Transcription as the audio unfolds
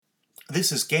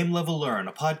This is Game Level Learn,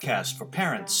 a podcast for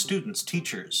parents, students,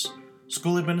 teachers,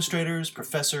 school administrators,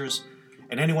 professors,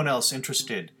 and anyone else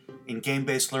interested in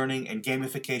game-based learning and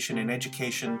gamification in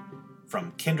education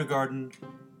from kindergarten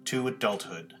to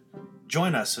adulthood.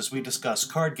 Join us as we discuss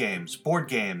card games, board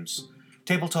games,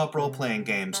 tabletop role-playing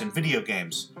games, and video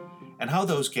games, and how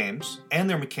those games and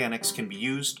their mechanics can be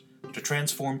used to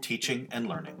transform teaching and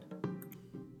learning.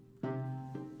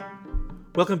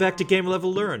 Welcome back to Game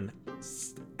Level Learn,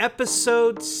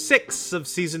 episode 6 of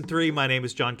season 3. My name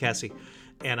is John Cassie,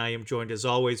 and I am joined as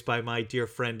always by my dear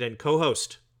friend and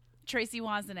co-host, Tracy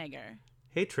Wazenegger.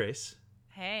 Hey, Trace.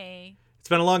 Hey. It's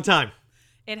been a long time.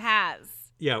 It has.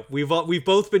 Yeah, we've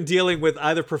both been dealing with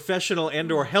either professional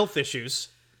and/or health issues.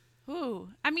 Ooh,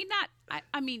 I mean, Not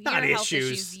your health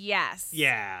issues. issues, yes.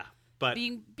 Yeah, but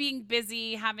Being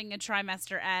busy, having a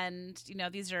trimester end,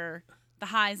 these are the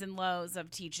highs and lows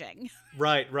of teaching.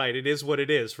 right. It is what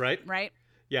it is, right? Right?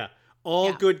 Yeah.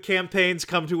 All good campaigns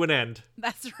come to an end.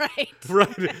 That's right.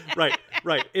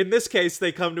 Right. In this case,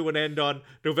 they come to an end on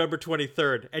November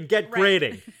 23rd. And get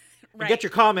grading. Right. And get your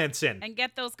comments in. And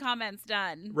get those comments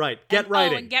done. Right. Get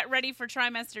writing. Oh, and get ready for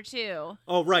trimester 2.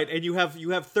 Oh, right. And you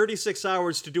have 36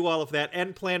 hours to do all of that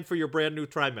and plan for your brand new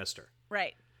trimester.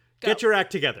 Right. Go. Get your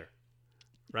act together.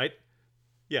 Right?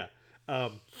 Yeah.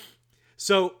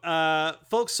 So,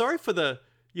 folks, sorry for the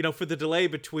delay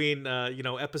between,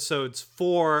 episodes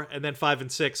 4 and then 5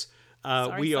 and 6.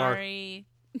 Sorry.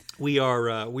 We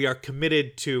are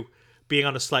committed to being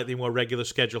on a slightly more regular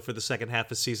schedule for the second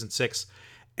half of season 6.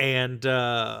 And,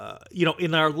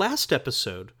 in our last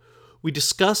episode, we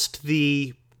discussed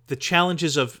the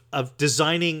challenges of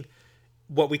designing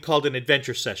what we called an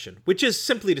adventure session, which is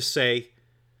simply to say,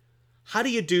 how do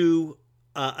you do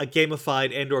a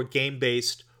gamified and or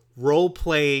game-based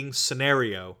role-playing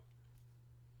scenario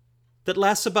that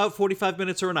lasts about 45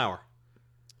 minutes or an hour?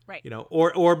 Right.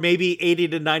 Or maybe 80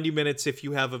 to 90 minutes if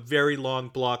you have a very long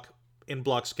block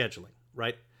scheduling,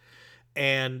 right?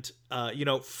 And,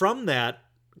 from that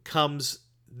comes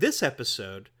this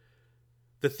episode,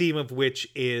 the theme of which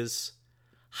is,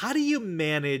 how do you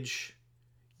manage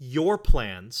your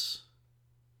plans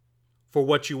for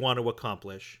what you want to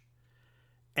accomplish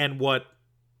and what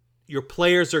your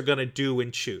players are going to do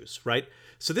and choose, right?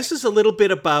 So this is a little bit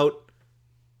about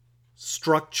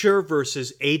structure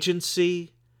versus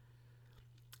agency.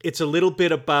 It's a little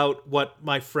bit about what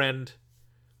my friend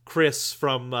Chris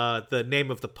from the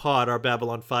Name of the Pod, our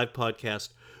Babylon 5 podcast,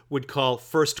 would call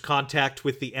first contact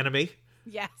with the enemy.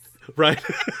 Yes. Right?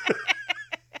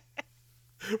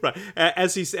 Right.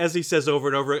 As he says over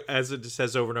and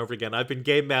over, again, I've been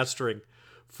game mastering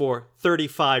for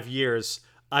 35 years.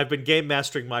 I've been game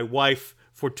mastering my wife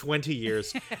for 20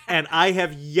 years. And I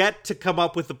have yet to come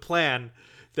up with a plan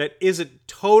that isn't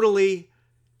totally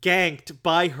ganked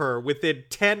by her within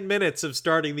 10 minutes of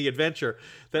starting the adventure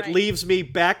that leaves me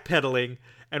backpedaling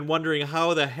and wondering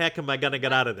how the heck am I going to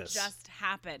get out of this? Just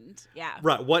happened. Yeah.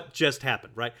 Right. What just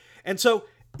happened, right? And so,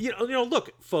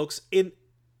 look, folks, in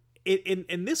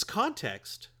this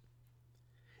context,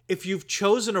 if you've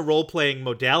chosen a role-playing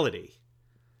modality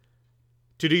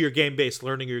to do your game-based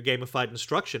learning or your gamified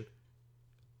instruction,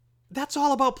 that's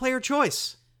all about player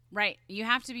choice. Right. You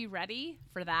have to be ready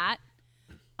for that.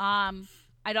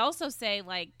 I'd also say,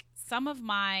 some of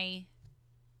my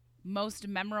most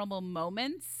memorable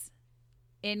moments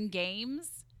in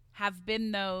games have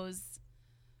been those,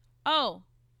 oh,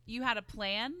 you had a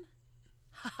plan?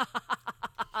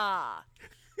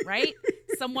 Right?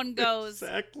 Someone goes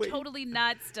totally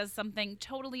nuts, does something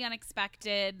totally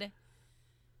unexpected,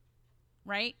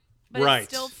 right? But it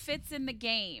still fits in the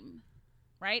game,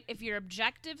 right? If your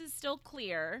objective is still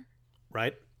clear,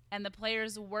 right, and the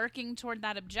player's working toward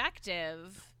that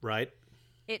objective, right,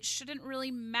 it shouldn't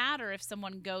really matter if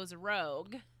someone goes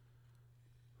rogue.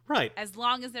 Right. As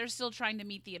long as they're still trying to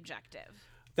meet the objective.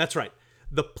 That's right.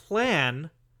 The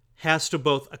plan has to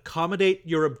both accommodate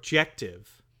your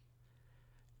objective,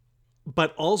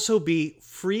 but also be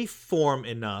free form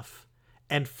enough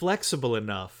and flexible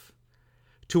enough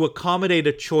to accommodate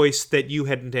a choice that you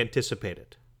hadn't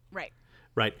anticipated. Right.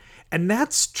 Right. And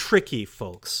that's tricky,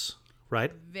 folks.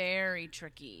 Right? Very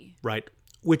tricky. Right.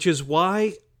 Which is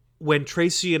why when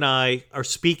Tracy and I are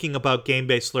speaking about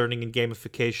game-based learning and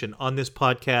gamification on this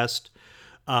podcast,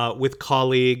 with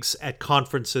colleagues at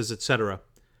conferences, etc.,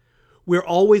 we're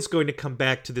always going to come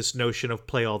back to this notion of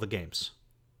play all the games.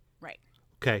 Right.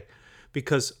 Okay?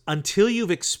 Because until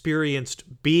you've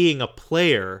experienced being a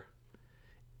player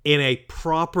in a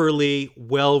properly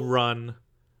well-run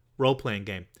role-playing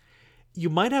game,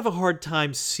 you might have a hard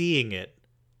time seeing it,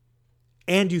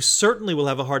 and you certainly will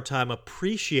have a hard time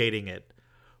appreciating it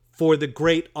for the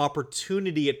great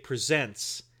opportunity it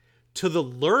presents to the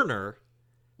learner,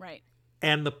 Right.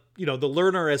 and the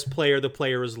learner as player, the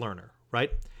player as learner, right?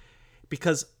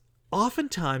 Because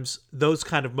oftentimes those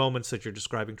kind of moments that you're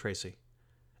describing, Tracy,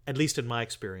 at least in my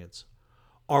experience,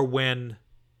 are when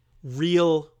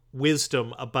real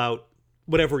wisdom about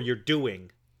whatever you're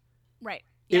doing Right.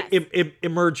 Yes.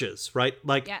 emerges, right?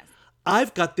 Like, Yes.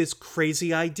 I've got this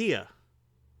crazy idea.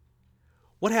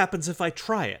 What happens if I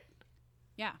try it?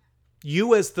 Yeah.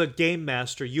 You as the game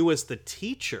master, you as the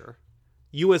teacher,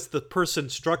 you as the person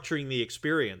structuring the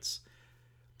experience,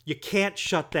 you can't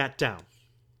shut that down,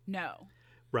 No.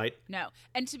 right? No.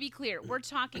 And to be clear, we're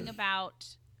talking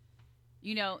about,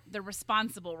 the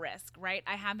responsible risk, right?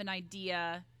 I have an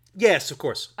idea Yes, of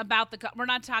course. about we're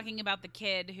not talking about the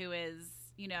kid who is,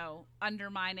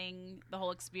 undermining the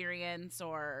whole experience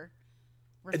or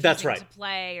refusing That's right. to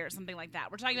play or something like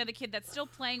that. We're talking about the kid that's still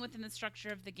playing within the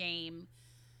structure of the game,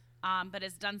 but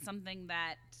has done something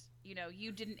that,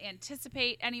 you didn't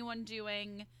anticipate anyone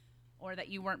doing or that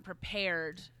you weren't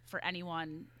prepared for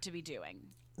anyone to be doing.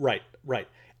 Right.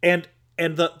 And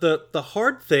the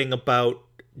hard thing about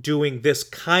doing this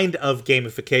kind of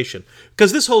gamification,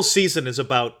 because this whole season is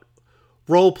about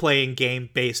role-playing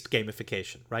game-based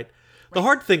gamification, right? The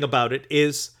hard thing about it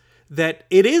is that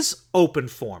it is open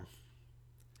form.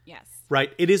 Yes.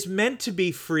 Right? It is meant to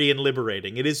be free and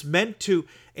liberating. It is meant to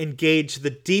engage the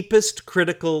deepest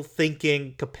critical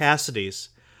thinking capacities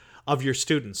of your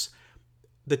students.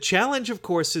 The challenge, of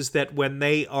course, is that when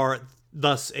they are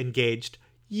thus engaged,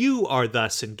 you are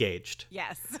thus engaged.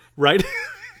 Yes. Right?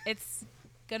 It's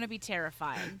going to be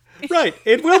terrifying. Right.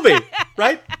 It will be.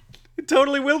 Right? It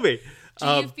totally will be. Do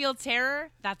you feel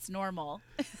terror? That's normal.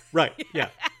 Right. Yeah.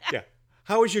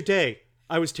 How was your day?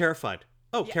 I was terrified.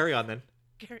 Oh, carry on then.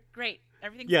 Great.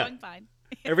 Everything's Yeah. going fine.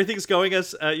 Everything's going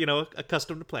as,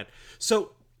 accustomed to plan.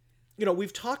 So,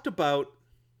 we've talked about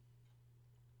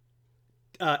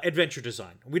adventure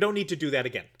design. We don't need to do that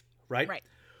again, right? Right.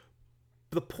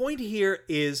 The point here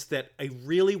is that a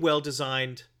really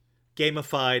well-designed,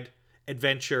 gamified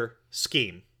adventure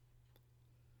scheme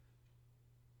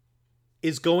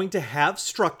is going to have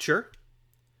structure.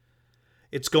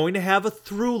 It's going to have a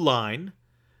through line.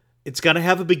 It's going to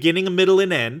have a beginning, a middle,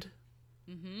 and end.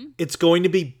 Mm-hmm. It's going to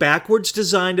be backwards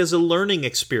designed as a learning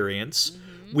experience.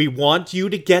 Mm-hmm. We want you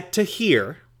to get to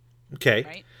here. Okay.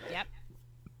 Right. Yep.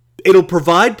 It'll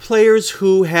provide players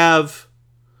who have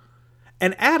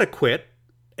an adequate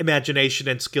imagination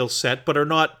and skill set, but are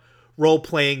not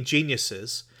role-playing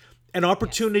geniuses, an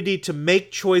opportunity to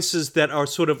make choices that are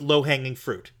sort of low-hanging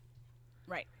fruit.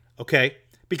 Right. Okay?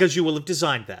 Because you will have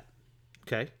designed that.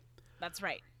 Okay? That's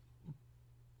right.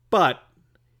 But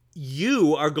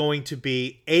you are going to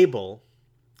be able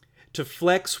to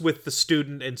flex with the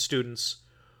student and students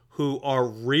who are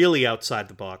really outside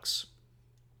the box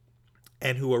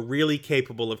and who are really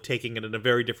capable of taking it in a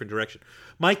very different direction.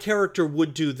 My character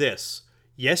would do this.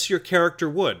 Yes, your character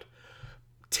would.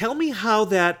 Tell me how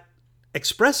that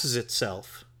expresses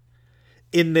itself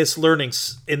in this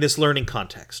learning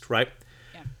context, right?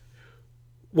 Yeah.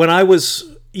 When I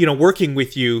was, working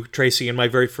with you, Tracy, in my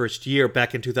very first year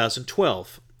back in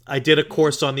 2012, I did a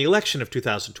course on the election of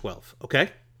 2012,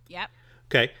 okay? Yep.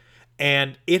 Okay.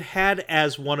 And it had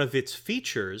as one of its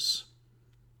features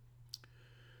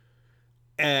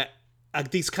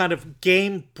these kind of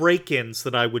game break-ins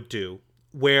that I would do,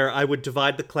 where I would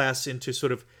divide the class into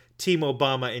sort of Team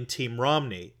Obama and Team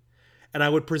Romney, and I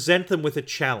would present them with a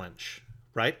challenge,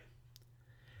 right?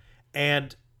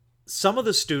 And some of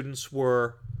the students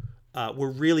were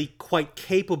really quite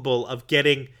capable of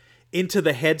getting into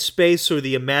the headspace or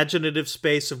the imaginative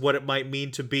space of what it might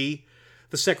mean to be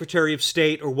the Secretary of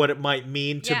State, or what it might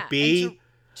mean to be... And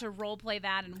to role play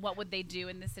that, and what would they do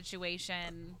in this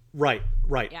situation. Right.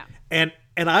 Yeah. And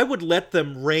I would let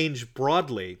them range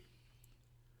broadly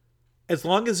as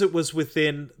long as it was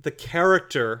within the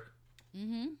character,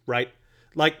 right?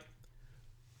 Like,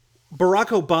 Barack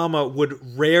Obama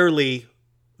would rarely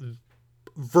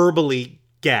verbally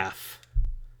gaffe.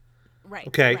 Right.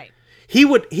 Okay. Right. He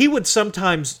would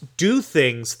sometimes do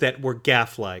things that were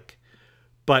gaffe-like,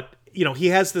 but he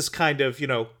has this kind of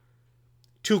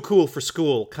too cool for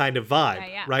school kind of vibe,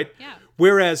 Yeah. right? Yeah.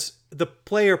 Whereas the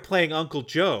player playing Uncle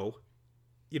Joe,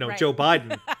 Right. Joe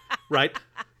Biden, right?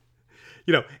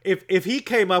 If he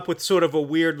came up with sort of a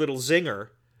weird little zinger,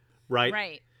 right?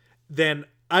 Right. Then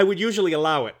I would usually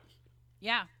allow it,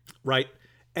 Yeah. right?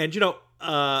 And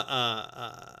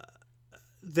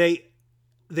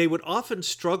they would often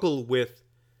struggle with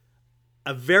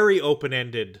a very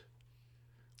open-ended.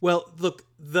 Well, look,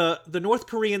 the North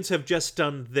Koreans have just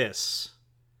done this.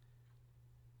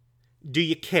 Do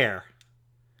you care?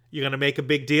 You're going to make a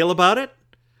big deal about it?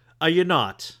 Are you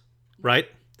not? Right?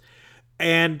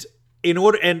 And in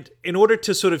order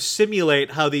to sort of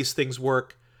simulate how these things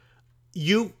work,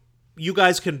 you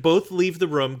guys can both leave the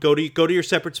room, go to your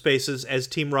separate spaces as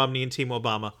Team Romney and Team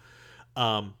Obama.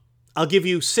 I'll give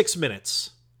you 6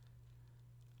 minutes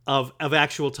of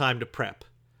actual time to prep.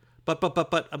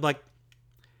 But I'm like,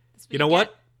 you know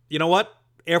what? You know what?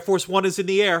 Air Force One is in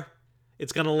the air.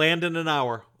 It's going to land in an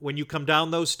hour. When you come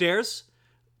down those stairs,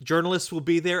 journalists will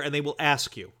be there and they will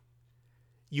ask you.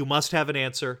 You must have an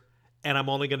answer, and I'm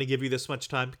only going to give you this much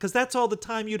time because that's all the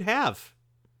time you'd have.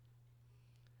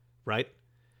 Right?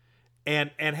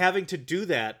 And having to do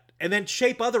that and then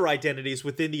shape other identities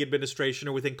within the administration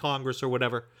or within Congress or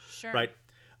whatever. Sure. Right?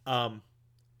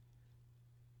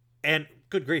 And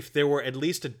good grief, there were at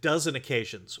least a dozen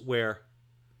occasions where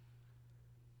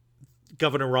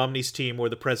Governor Romney's team or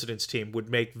the president's team would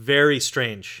make very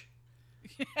strange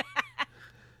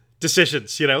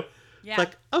decisions, you know? Yeah. It's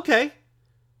like, okay,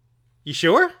 you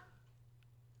sure?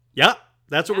 Yeah,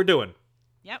 that's what we're doing.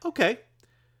 Yep. Okay.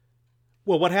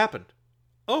 Well, what happened?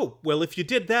 Oh, well, if you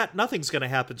did that, nothing's going to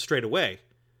happen straight away.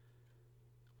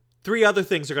 3 other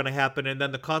things are going to happen, and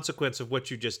then the consequence of what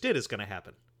you just did is going to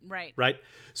happen. Right. Right?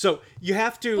 So you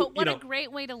have to, But what a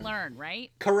great way to learn,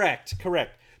 right? Correct.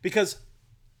 Because,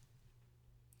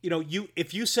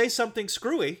 if you say something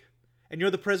screwy and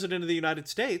you're the president of the United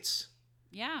States,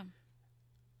 yeah,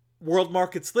 world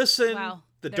markets listen, well,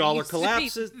 the dollar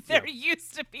collapses. There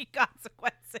used to be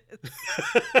consequences.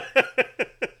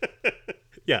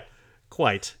 Yeah,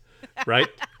 quite. Right?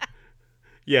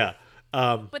 Yeah.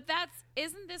 But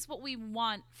isn't this what we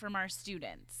want from our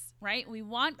students, right? We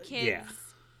want kids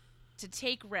to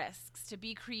take risks, to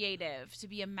be creative, to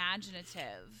be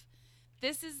imaginative.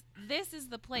 This is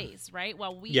the place, right?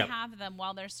 While we have them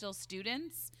while they're still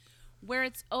students, where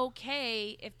it's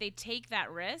okay if they take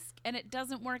that risk and it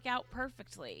doesn't work out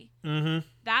perfectly. Mm-hmm.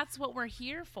 That's what we're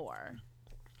here for.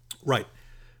 Right.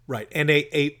 And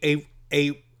a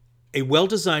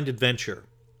well-designed adventure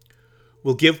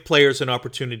will give players an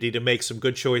opportunity to make some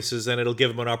good choices, and it'll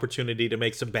give them an opportunity to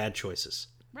make some bad choices.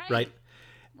 Right.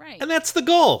 And that's the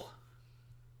goal.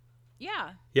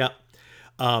 Yeah. Yeah.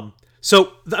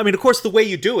 So, I mean, of course, the way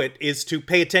you do it is to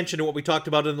pay attention to what we talked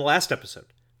about in the last episode,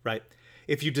 right?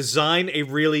 If you design a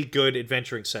really good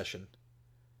adventuring session,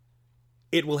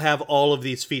 it will have all of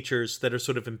these features that are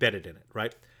sort of embedded in it,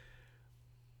 right?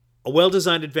 A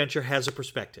well-designed adventure has a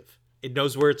perspective. It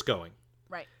knows where it's going.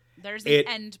 Right. There's an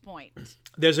end point.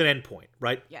 There's an end point,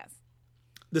 right? Yes.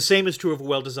 The same is true of a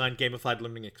well-designed gamified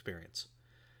learning experience,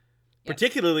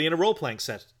 particularly in a role-playing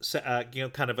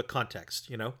kind of a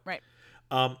context, Right.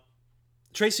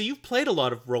 Tracy, you've played a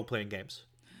lot of role-playing games.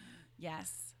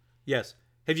 Yes.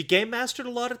 Have you game mastered a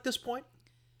lot at this point?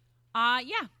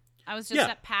 Yeah. I was just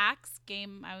at PAX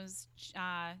game. I was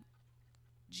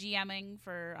GMing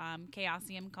for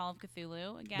Chaosium Call of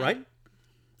Cthulhu again.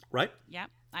 Right.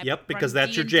 Yep. Because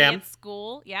that's your D&D jam. at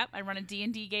school. Yep. I run a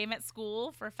D&D game at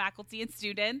school for faculty and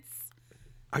students.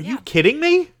 Are you kidding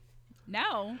me?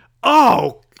 No.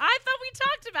 Oh. I thought we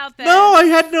talked about this. No, I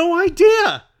had no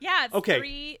idea. Yeah, it's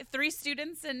okay. three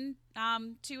students and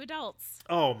 2 adults.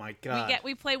 Oh my god.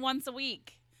 We play once a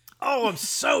week. Oh, I'm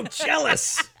so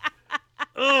jealous.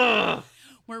 Ugh.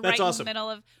 That's awesome.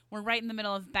 We're right in the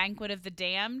middle of Banquet of the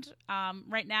Damned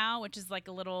right now, which is like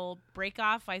a little break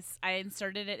off. I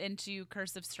inserted it into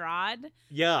Curse of Strahd.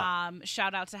 Yeah.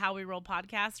 Shout out to How We Roll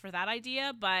podcast for that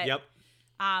idea. But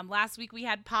last week we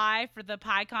had pie for the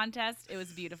pie contest. It was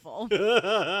beautiful.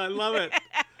 I love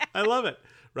it.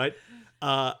 Right.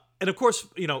 And of course,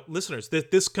 listeners,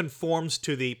 this conforms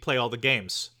to the play all the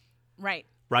games. Right.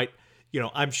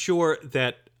 I'm sure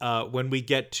that when we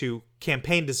get to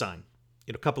campaign design,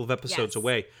 a couple of episodes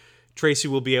away, Tracy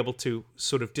will be able to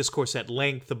sort of discourse at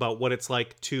length about what it's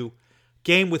like to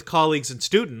game with colleagues and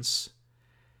students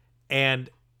and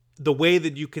the way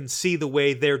that you can see the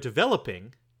way they're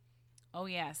developing. Oh,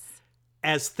 yes.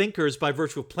 As thinkers by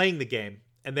virtue of playing the game.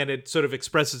 And then it sort of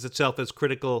expresses itself as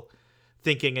critical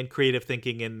thinking and creative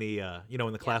thinking in the,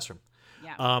 in the classroom.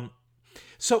 Yeah.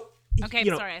 So, okay,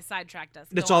 sorry, I sidetracked us.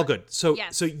 It's all good. So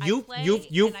you've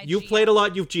played a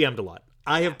lot, you've GM'd a lot.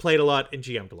 I have played a lot and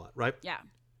GM'd a lot, right? Yeah.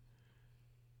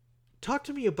 Talk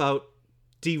to me about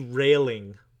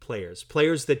derailing players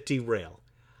that derail.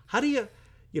 How do you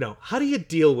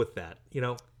deal with that?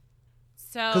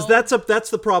 So because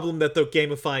that's the problem that the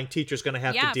gamifying teacher's going to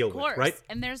have to deal with, right?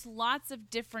 And there's lots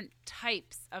of different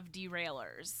types of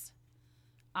derailers.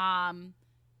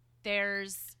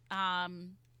 There's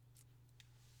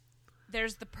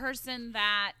the person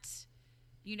that,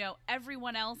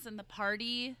 everyone else in the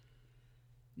party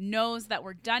knows that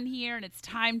we're done here and it's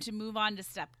time to move on to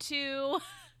step 2.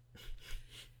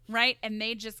 Right? And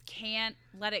they just can't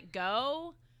let it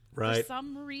go. Right. For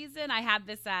some reason, I had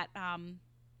this at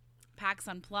PAX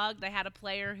Unplugged. I had a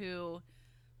player who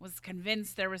was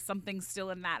convinced there was something still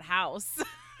in that house.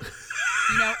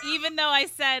 Even though I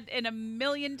said in a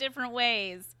million different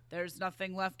ways, there's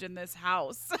nothing left in this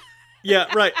house. Yeah,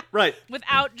 right.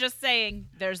 Without just saying,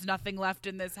 there's nothing left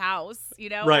in this house.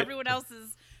 Right. Everyone else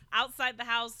is outside the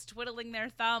house twiddling their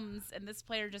thumbs, and this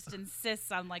player just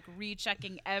insists on like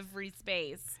rechecking every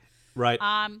space. Right.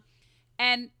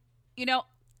 And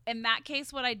in that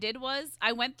case, what I did was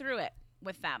I went through it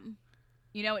with them.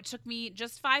 It took me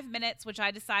just 5 minutes, which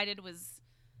I decided was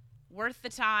worth the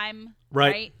time.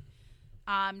 Right.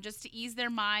 Just to ease their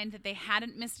mind that they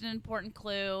hadn't missed an important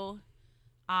clue.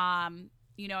 I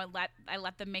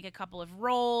let them make a couple of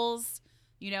rolls.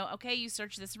 Okay, you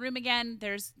search this room again.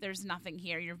 There's nothing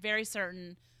here. You're very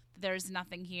certain there's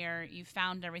nothing here. You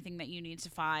found everything that you need to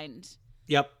find.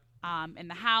 Yep. In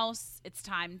the house. It's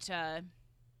time to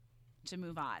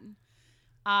move on.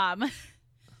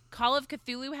 Call of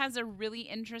Cthulhu has a really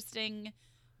interesting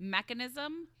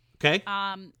mechanism. Okay.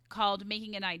 Called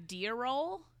making an idea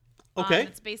roll. Okay.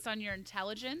 It's based on your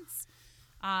intelligence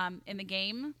in the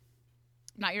game.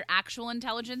 Not your actual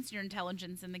intelligence, your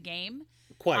intelligence in the game.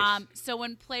 Quite. So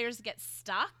when players get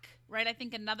stuck, right, I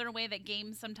think another way that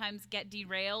games sometimes get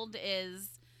derailed is,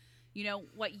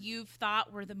 what you've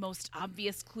thought were the most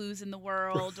obvious clues in the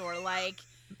world, or like,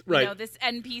 right. This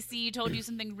NPC told you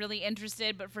something really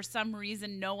interesting, but for some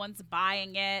reason no one's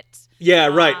buying it. Yeah,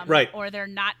 right. Or they're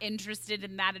not interested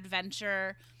in that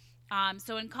adventure.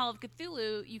 So in Call of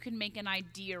Cthulhu, you can make an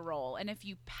idea roll. And if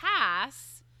you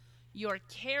pass, your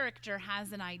character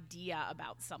has an idea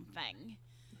about something.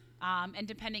 And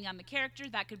depending on the character,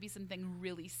 that could be something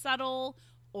really subtle,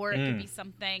 or it could be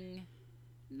something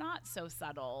not so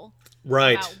subtle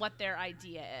about what their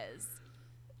idea is.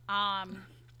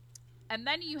 And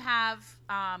then you have,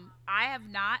 I have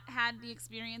not had the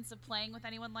experience of playing with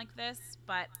anyone like this,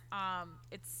 but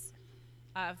it's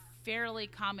a fairly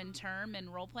common term in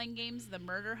role-playing games, the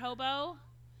murder hobo.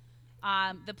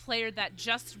 The player that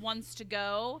just wants to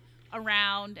go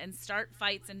around and start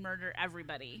fights and murder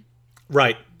everybody.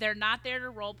 Right. They're not there to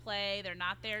role play. They're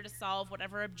not there to solve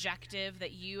whatever objective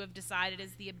that you have decided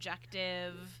is the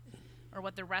objective, or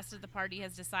what the rest of the party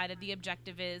has decided the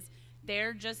objective is.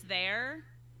 They're just there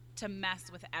to mess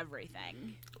with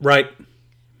everything. Right.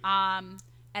 And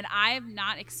I have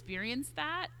not experienced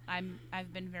that.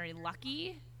 I've been very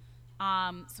lucky. So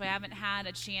I haven't had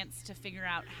a chance to figure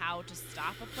out how to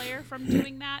stop a player from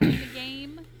doing that in the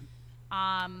game.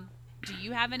 Do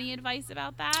you have any advice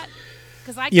about that?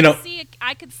 Because I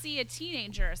could see a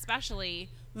teenager, especially,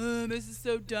 this is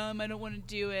so dumb. I don't want to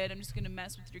do it. I'm just going to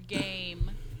mess with your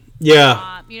game.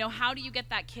 Yeah. How do you get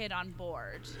that kid on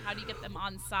board? How do you get them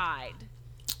on side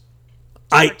to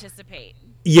participate?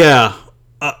 Yeah.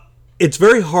 It's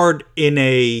very hard in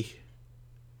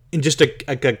just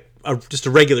a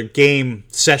regular game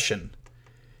session.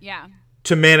 Yeah.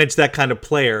 To manage that kind of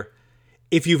player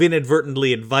if you've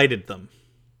inadvertently invited them.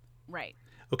 Right.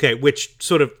 Okay, which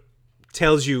sort of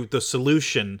tells you the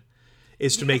solution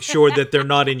is to make sure that they're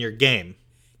not in your game,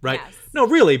 right? Yes. No,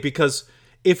 really, because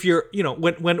if you're,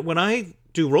 when I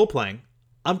do role playing,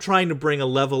 I'm trying to bring a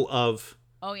level of,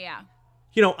 oh yeah,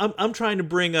 I'm trying to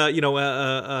bring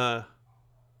a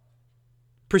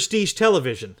prestige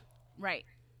television, right?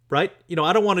 Right?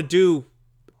 I don't want to do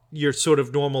your sort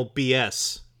of normal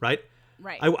BS, right?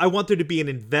 Right. I want there to be an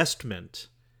investment.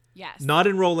 Yes. Not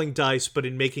in rolling dice, but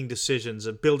in making decisions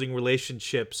and building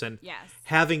relationships and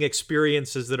having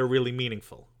experiences that are really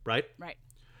meaningful, right? Right.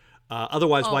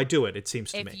 Otherwise, why do it? It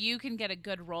seems to me. If you can get a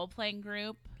good role-playing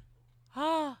group,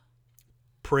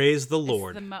 praise the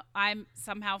Lord. I'm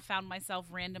somehow found myself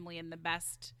randomly in the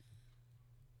best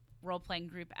role-playing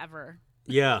group ever.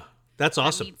 Yeah, that's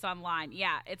awesome. Meets online.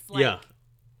 Yeah, it's like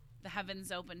the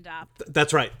heavens opened up.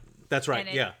 That's right. That's right.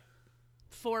 Yeah.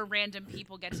 4 random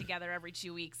people get together every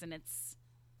 2 weeks, and it's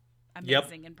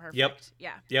amazing and perfect.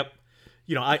 Yep.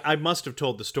 I must have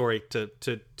told the story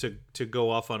to go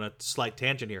off on a slight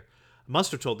tangent here. I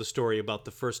must have told the story about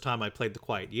the first time I played The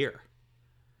Quiet Year,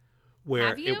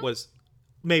 where it was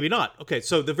maybe not. Okay,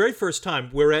 so the very first time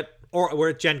we're at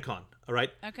Gen Con. All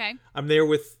right. Okay. I'm there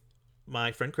with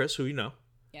my friend Chris, who you know.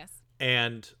 Yes.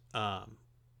 And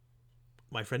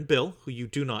my friend Bill, who you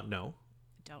do not know.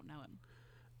 Don't know him.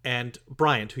 And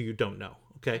Bryant, who you don't know,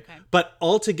 okay? But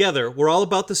all together, we're all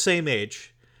about the same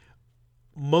age.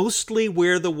 Mostly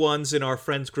we're the ones in our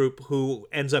friends group who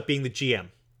ends up being the GM,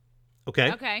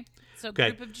 okay? Okay, so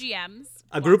group of GMs.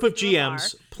 a group of Walks into a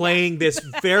GMs bar. playing this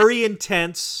very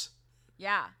intense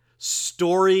Yeah.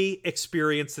 story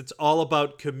experience that's all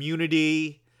about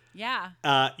community. Yeah.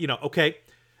 Okay,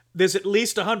 there's at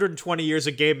least 120 years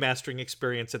of game mastering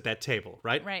experience at that table,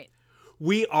 right? Right.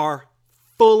 We are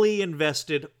fully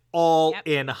invested all Yep.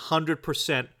 in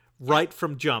 100% right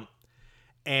from jump.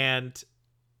 And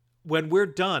when we're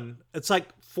done, it's like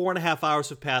 4.5 hours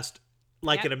have passed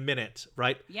like Yep. in a minute,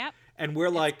 right? Yep. And we're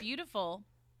It's like, beautiful.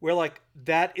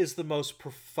 that is the most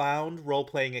profound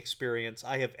role-playing experience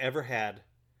I have ever had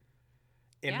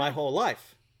in my Yeah. whole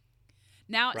life.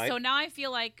 Now, Right. so now I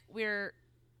feel like we're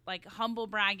like humble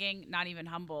bragging, not even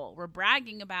humble. We're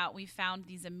bragging about we found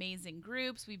these amazing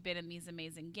groups, we've been in these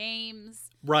amazing games.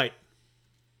 Right.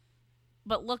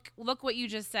 But look what you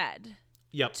just said.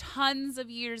 Yep. Tons of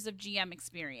years of GM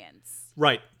experience,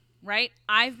 Right. right?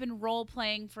 I've been role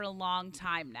playing for a long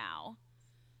time now.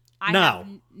 I Now.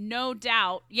 have no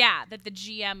doubt, that the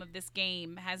GM of this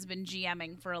game has been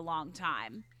GMing for a long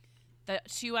time. The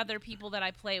two other people that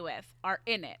I play with are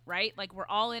in it, right? Like we're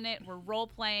all in it. We're role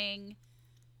playing.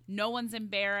 No one's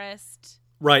embarrassed,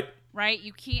 Right. right?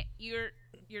 You can't. You're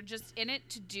just in it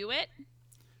to do it.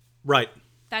 Right.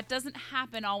 That doesn't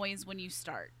happen always when you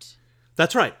start.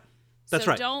 That's right. That's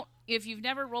so right. don't, if you've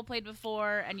never role played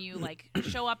before and you like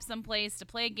show up someplace to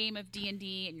play a game of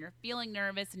D&D and you're feeling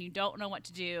nervous and you don't know what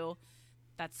to do,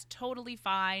 that's totally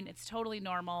fine. It's totally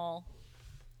normal.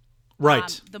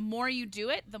 Right. The more you do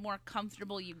it, the more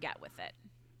comfortable you get with it.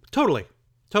 Totally.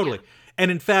 Yeah.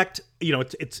 And in fact,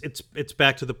 it's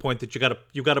back to the point that you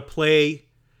got to play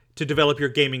to develop your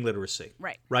gaming literacy.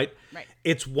 Right. Right? Right.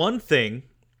 It's one thing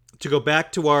to go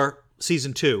back to our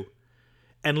season 2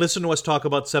 and listen to us talk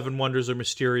about Seven Wonders or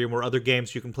Mysterium or other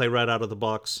games you can play right out of the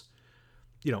box.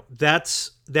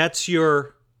 That's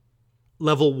your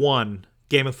level 1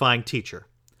 gamifying teacher.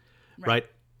 Right?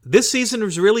 This season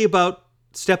was really about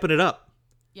stepping it up.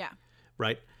 Yeah.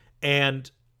 Right? And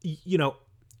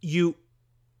you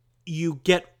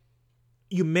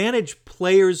manage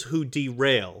players who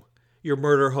derail, your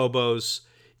murder hobos,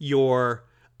 your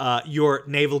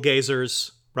navel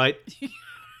gazers, right?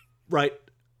 Right?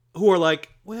 Who are like,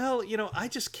 well, I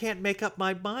just can't make up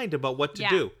my mind about what to Yeah.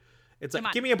 do. It's Come like,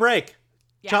 on. give me a break.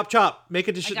 Yeah. Chop, make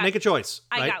a choice.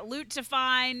 I Right? got loot to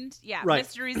find. Yeah. Right.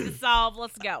 Mysteries to solve.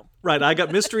 Let's go. Right, I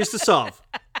got mysteries to solve.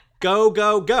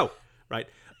 Go. Right.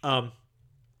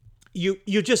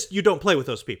 You don't play with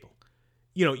those people.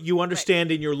 You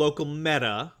understand in your local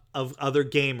meta of other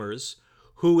gamers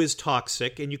who is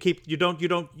toxic, and you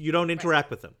don't interact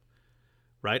with them.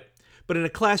 Right? But in a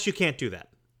class you can't do that.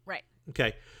 Right.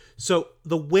 Okay. So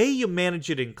the way you manage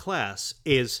it in class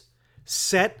is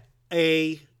set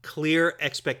a clear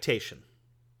expectation.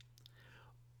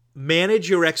 Manage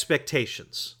your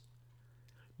expectations.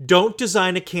 Don't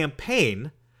design a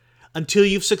campaign until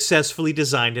you've successfully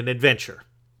designed an adventure.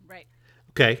 Right.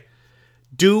 Okay?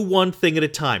 Do one thing at a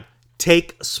time.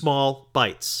 Take small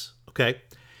bites. Okay?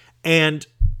 And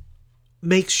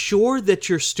make sure that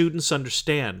your students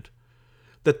understand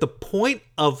that the point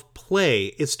of play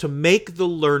is to make the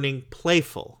learning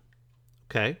playful.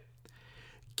 Okay?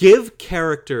 Give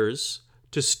characters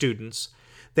to students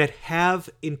that have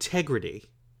integrity.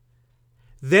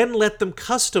 Then let them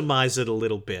customize it a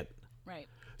little bit. Right.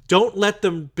 Don't let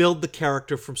them build the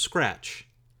character from scratch.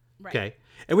 Right. Okay?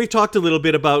 And we've talked a little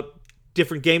bit about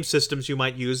different game systems you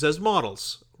might use as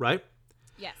models, right?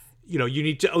 Yes. You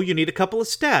need a couple of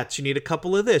stats, you need a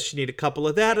couple of this, you need a couple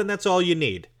of that, and that's all you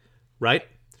need, right?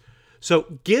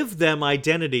 So give them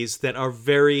identities that are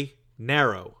very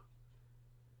narrow.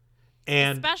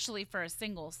 And Especially for a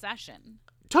single session.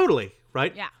 totally,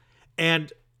 right? Yeah.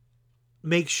 And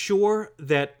make sure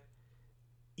that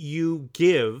you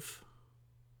give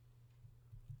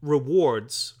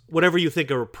rewards, whatever you think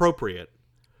are appropriate,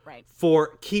 Right.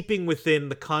 for keeping within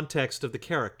the context of the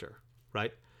character,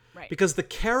 right? Right. Because the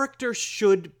character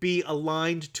should be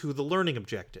aligned to the learning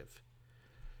objective.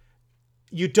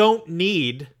 You don't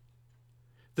need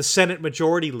the Senate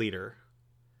Majority Leader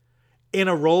in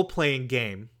a role-playing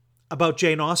game about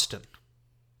Jane Austen.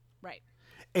 Right.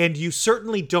 And you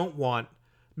certainly don't want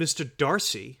Mr.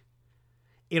 Darcy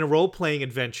in a role-playing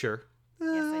adventure.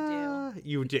 Yes, I do.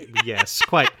 You did, yes,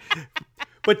 quite.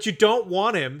 But you don't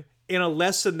want him in a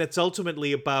lesson that's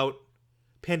ultimately about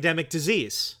pandemic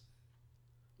disease,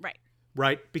 Right.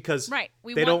 right? Because Right.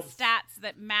 We they want don't. stats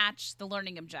that match the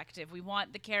learning objective. We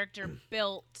want the character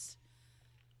built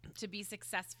to be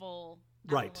successful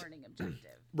at Right. the learning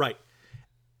objective. Right.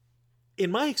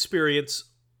 In my experience,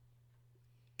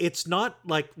 it's not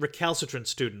like recalcitrant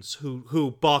students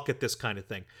who balk at this kind of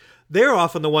thing. they're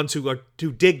often the ones who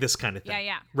dig this kind of thing.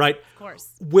 Yeah. Right? Of course.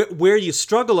 Where you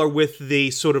struggle are with the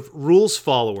sort of rules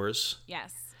followers.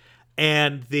 Yes.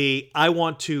 And the I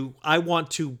want to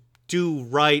do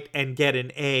right and get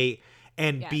an A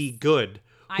and be good.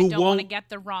 I don't want to get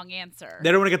the wrong answer.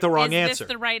 They don't want to get the wrong answer. Is this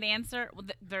the right answer? Well,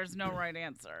 there's no right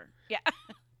answer. Yeah.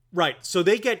 Right. So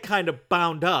they get kind of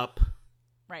bound up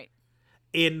Right.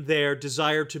 in their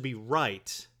desire to be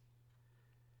right,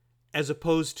 as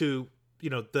opposed to,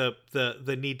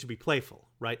 the need to be playful,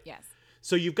 right? Yes.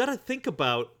 So you've got to think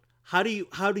about how do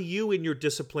you in your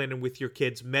discipline and with your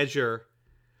kids measure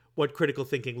what critical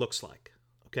thinking looks like,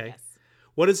 okay? Yes.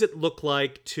 What does it look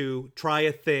like to try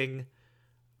a thing,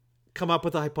 come up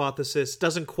with a hypothesis,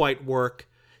 doesn't quite work,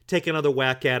 take another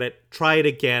whack at it, try it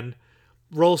again,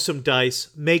 roll some dice,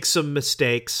 make some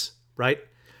mistakes, right?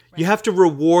 You have to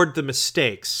reward the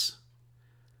mistakes.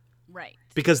 Right.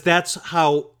 Because that's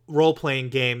how role-playing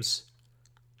games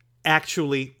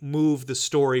actually move the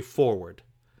story forward.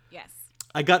 Yes.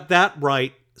 I got that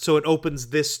right, so it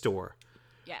opens this door.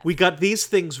 Yes. We got these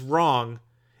things wrong.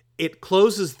 It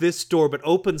closes this door, but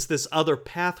opens this other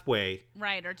pathway.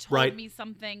 Right, or told me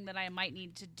something that I might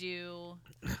need to do.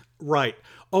 Right.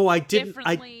 Oh, I didn't.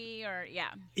 Differently, yeah.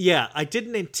 Yeah, I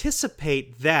didn't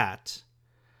anticipate that.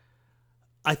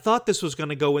 I thought this was going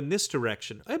to go in this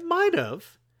direction. It might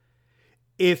have,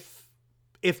 if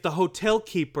the hotel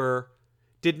keeper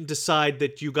didn't decide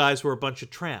that you guys were a bunch of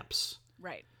tramps.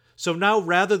 Right. So now,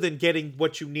 rather than getting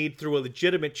what you need through a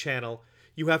legitimate channel,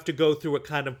 you have to go through a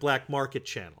kind of black market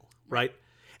channel, right?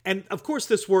 And of course,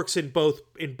 this works in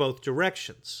both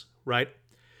directions, right?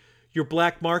 Your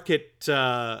black market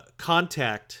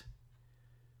contact,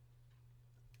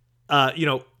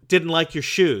 didn't like your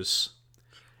shoes,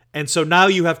 and so now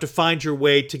you have to find your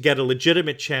way to get a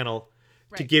legitimate channel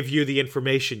to give you the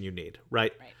information you need,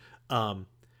 right?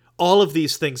 All of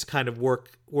these things kind of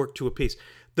work to a piece.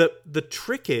 The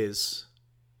trick is,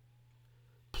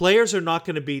 players are not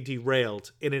going to be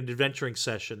derailed in an adventuring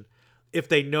session if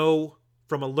they know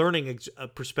from a learning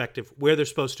perspective where they're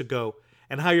supposed to go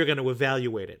and how you're going to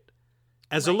evaluate it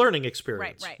as a learning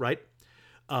experience, right?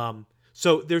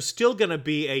 So there's still going to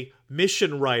be a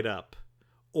mission write-up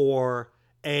or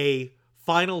a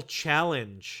final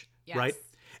challenge, right?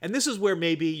 And this is where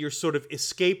maybe your sort of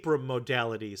escape room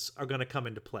modalities are going to come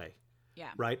into play,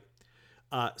 right?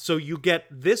 So you get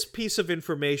this piece of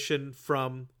information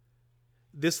from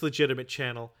this legitimate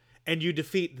channel, and you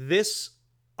defeat this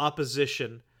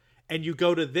opposition, and you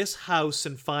go to this house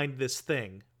and find this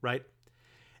thing, right?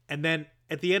 And then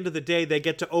at the end of the day, they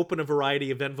get to open a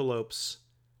variety of envelopes.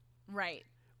 Right.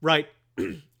 Right.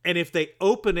 And if they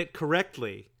open it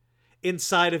correctly,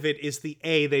 inside of it is the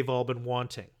A they've all been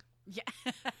wanting. Yeah.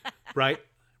 Right?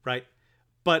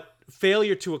 But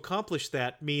failure to accomplish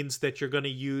that means that you're going to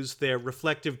use their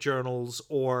reflective journals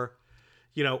or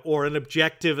an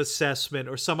objective assessment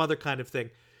or some other kind of thing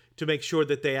to make sure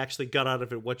that they actually got out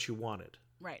of it what you wanted.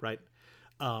 Right?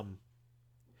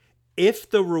 If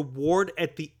the reward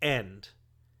at the end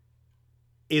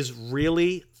is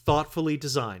really thoughtfully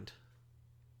designed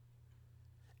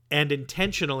and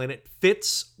intentional and it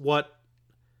fits what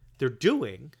they're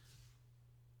doing,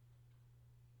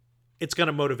 it's going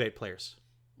to motivate players.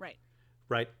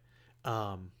 Right?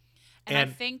 And I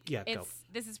think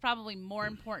this is probably more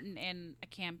important in a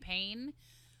campaign,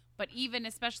 but even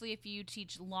especially if you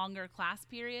teach longer class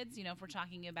periods, if we're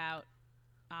talking about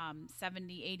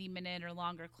 70, 80 minute or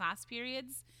longer class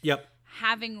periods,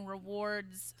 having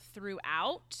rewards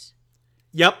throughout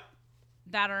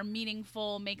that are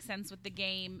meaningful, make sense with the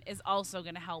game, is also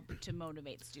going to help to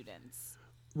motivate students.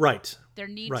 Right. There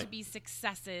need to be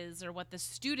successes, or what the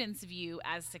students view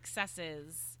as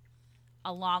successes,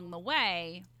 along the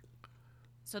way,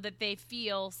 so that they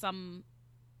feel some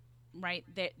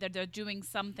that they're doing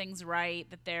some things right,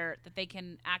 that they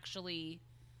can actually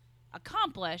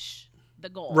accomplish the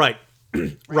goal. Right.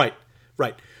 Right.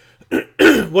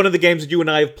 One of the games that you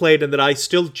and I have played and that I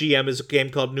still GM is a game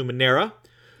called Numenera.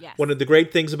 Yes. One of the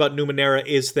great things about Numenera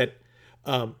is that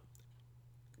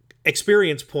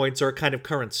experience points are a kind of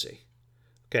currency.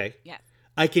 Okay? Yeah.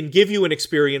 I can give you an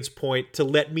experience point to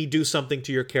let me do something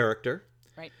to your character.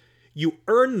 Right. You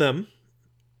earn them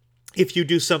if you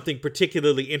do something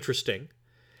particularly interesting.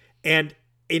 And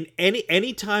in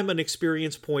any time an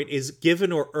experience point is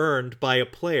given or earned by a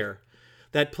player,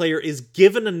 that player is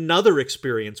given another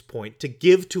experience point to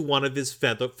give to one of his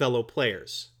fellow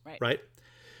players. Right?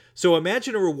 So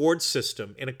imagine a reward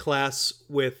system in a class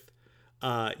with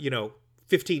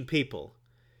 15 people.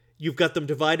 You've got them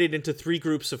divided into 3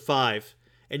 groups of 5,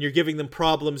 and you're giving them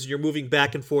problems, and you're moving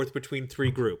back and forth between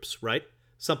 3 groups, right?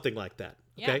 Something like that,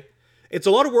 okay? It's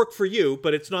a lot of work for you,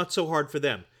 but it's not so hard for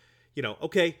them.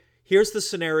 Okay, here's the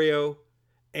scenario,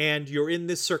 and you're in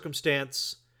this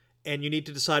circumstance, and you need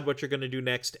to decide what you're going to do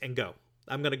next, and go.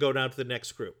 I'm going to go down to the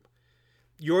next group.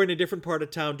 You're in a different part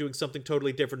of town doing something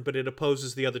totally different, but it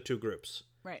opposes the other two groups.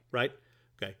 Right. Right?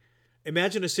 Okay.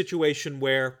 Imagine a situation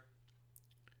where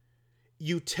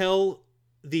you tell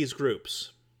these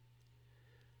groups,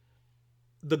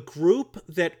 the group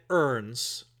that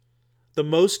earns the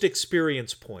most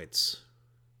experience points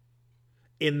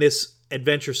in this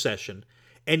adventure session,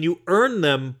 and you earn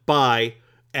them by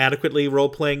adequately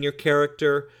role-playing your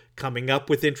character, coming up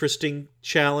with interesting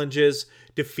challenges,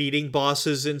 defeating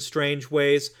bosses in strange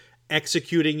ways,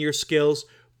 executing your skills,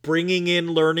 bringing in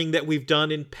learning that we've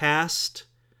done in past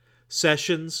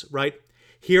sessions, right?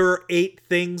 Here are 8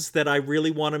 things that I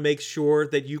really want to make sure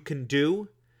that you can do,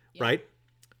 right?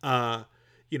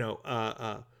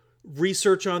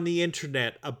 Research on the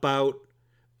internet about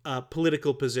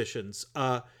political positions,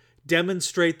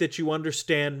 demonstrate that you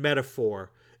understand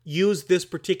metaphor, use this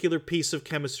particular piece of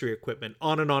chemistry equipment,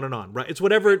 on and on and on, right? It's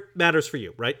whatever matters for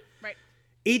you, right? Right.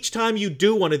 Each time you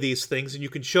do one of these things and you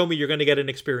can show me, you're going to get an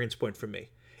experience point from me.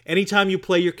 Anytime you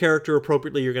play your character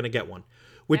appropriately, you're going to get one.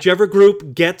 Whichever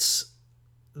group gets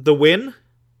the win,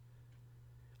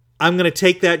 I'm going to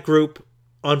take that group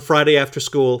on Friday after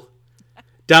school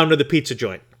down to the pizza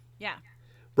joint. Yeah.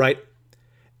 Right?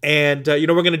 And, we're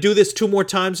going to do this 2 more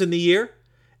times in the year.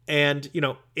 And,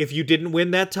 if you didn't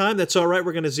win that time, that's all right.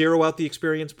 We're going to zero out the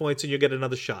experience points and you'll get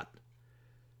another shot.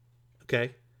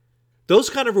 Okay? Those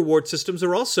kind of reward systems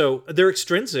are also, they're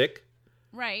extrinsic.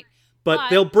 Right. But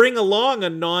they'll bring along a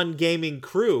non-gaming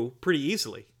crew pretty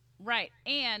easily. Right.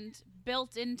 And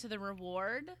built into the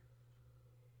reward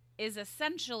is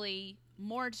essentially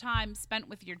more time spent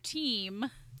with your team.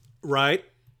 Right.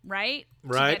 Right?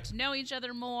 Right. To get to know each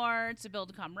other more, to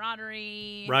build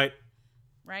camaraderie. Right.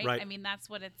 Right? Right. I mean, that's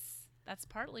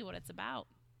partly what it's about.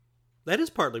 That is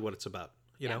partly what it's about,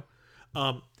 you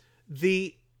know.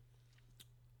 The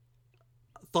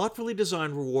thoughtfully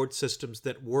designed reward systems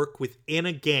that work within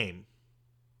a game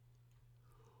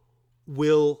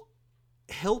will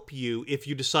help you if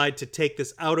you decide to take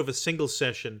this out of a single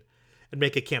session and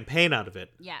make a campaign out of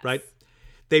it. Yes. Right?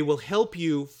 They will help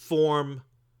you form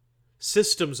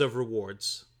systems of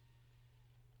rewards.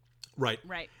 Right.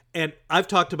 Right. And I've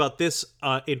talked about this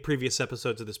in previous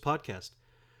episodes of this podcast,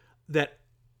 that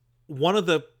one of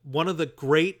the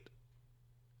great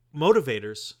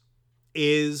motivators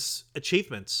is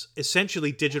achievements,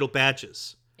 essentially digital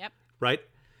badges. Yep. Right?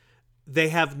 They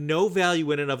have no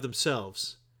value in and of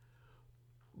themselves.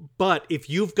 But if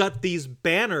you've got these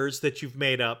banners that you've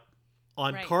made up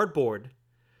on cardboard,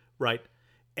 right,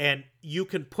 and you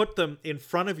can put them in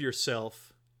front of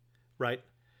yourself, right?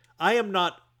 I'm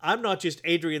not just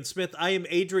Adrian Smith. I am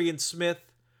Adrian Smith,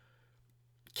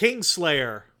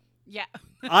 Kingslayer. Yeah.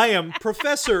 I am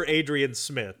Professor Adrian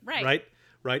Smith. Right.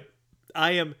 Right.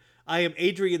 I am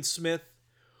Adrian Smith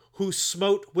who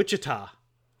smote Wichita.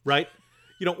 Right.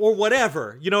 Or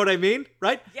whatever. You know what I mean?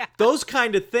 Right. Yeah. Those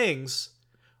kind of things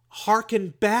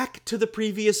harken back to the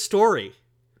previous story.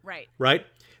 Right. Right.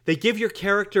 They give your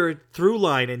character a through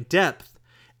line and depth,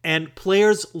 and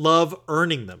players love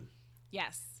earning them.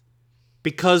 Yes.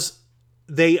 Because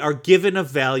they are given a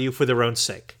value for their own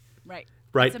sake. Right.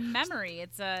 Right. It's a memory.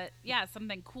 It's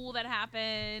something cool that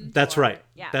happened. That's right.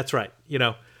 Yeah. That's right.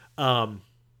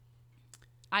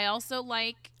 I also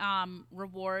like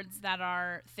rewards that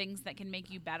are things that can make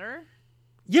you better.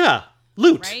 Yeah.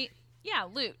 Loot. Right? Yeah,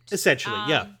 loot. Essentially,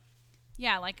 yeah.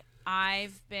 Yeah, like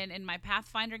I've been in my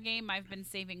Pathfinder game, I've been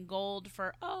saving gold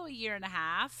for a year and a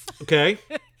half. Okay.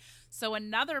 So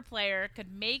another player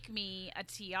could make me a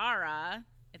tiara.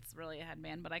 It's really a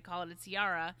headband, but I call it a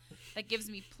tiara that gives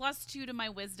me +2 to my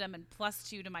wisdom and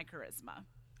 +2 to my charisma.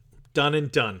 Done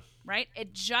and done. Right?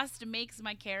 It just makes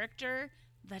my character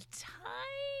the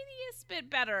tiniest bit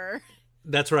better.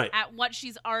 That's right. At what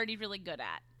she's already really good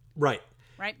at. Right.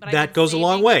 Right? But that goes a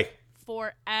long way.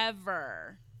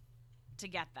 Forever to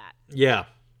get that. Yeah.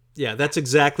 Yeah, that's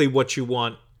exactly what you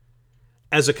want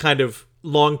as a kind of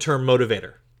long-term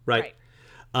motivator, right?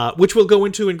 Which we'll go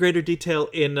into in greater detail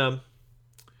in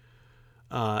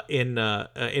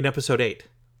episode 8.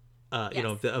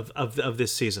 Yes. Of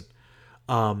this season.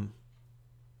 Our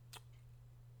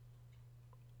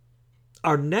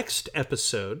next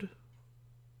episode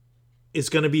is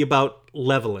going to be about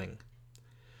leveling.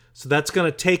 So that's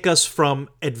going to take us from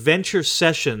adventure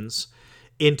sessions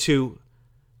into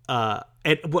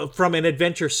from an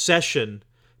adventure session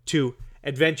to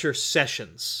adventure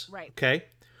sessions. Right. Okay?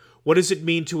 What does it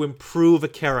mean to improve a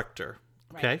character?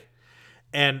 Okay? Right.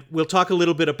 And we'll talk a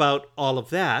little bit about all of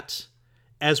that.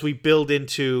 as we build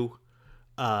into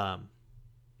the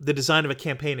design of a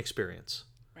campaign experience.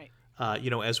 Right.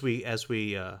 As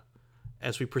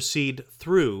we proceed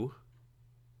through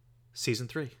season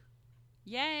 3.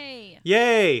 Yay!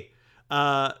 Yay!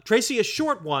 Tracy, a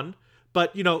short one,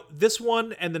 but this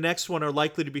one and the next one are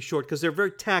likely to be short because they're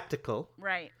very tactical.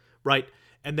 Right. Right.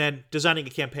 And then designing a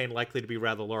campaign likely to be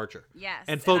rather larger. Yes.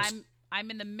 And folks,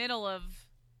 I'm in the middle of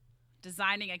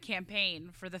designing a campaign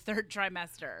for the 3rd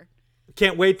trimester.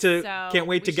 Can't wait to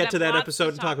So get to that lots episode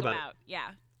to and talk about it. Yeah.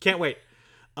 Can't wait.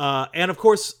 And of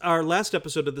course, our last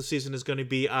episode of the season is going to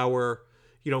be our,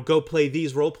 go play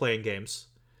these role-playing games.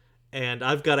 And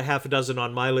I've got a half a dozen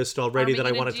on my list already that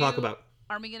I want to talk about.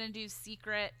 Are we going to do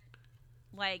secret,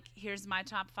 like, here's my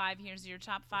top 5, here's your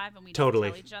top 5, and we Totally.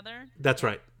 don't tell each other? That's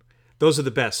right. Those are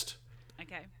the best.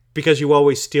 Okay. Because you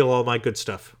always steal all my good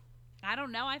stuff. I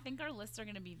don't know. I think our lists are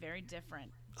going to be very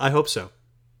different. I hope so.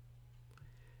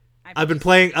 I've been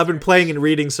playing and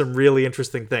reading some really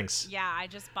interesting things. Yeah, I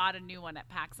just bought a new one at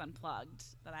PAX Unplugged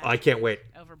that I can't wait.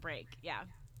 over break. Yeah.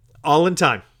 All in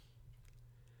time.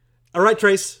 All right,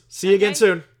 Trace. See you again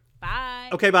soon. Bye.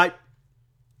 Okay, bye.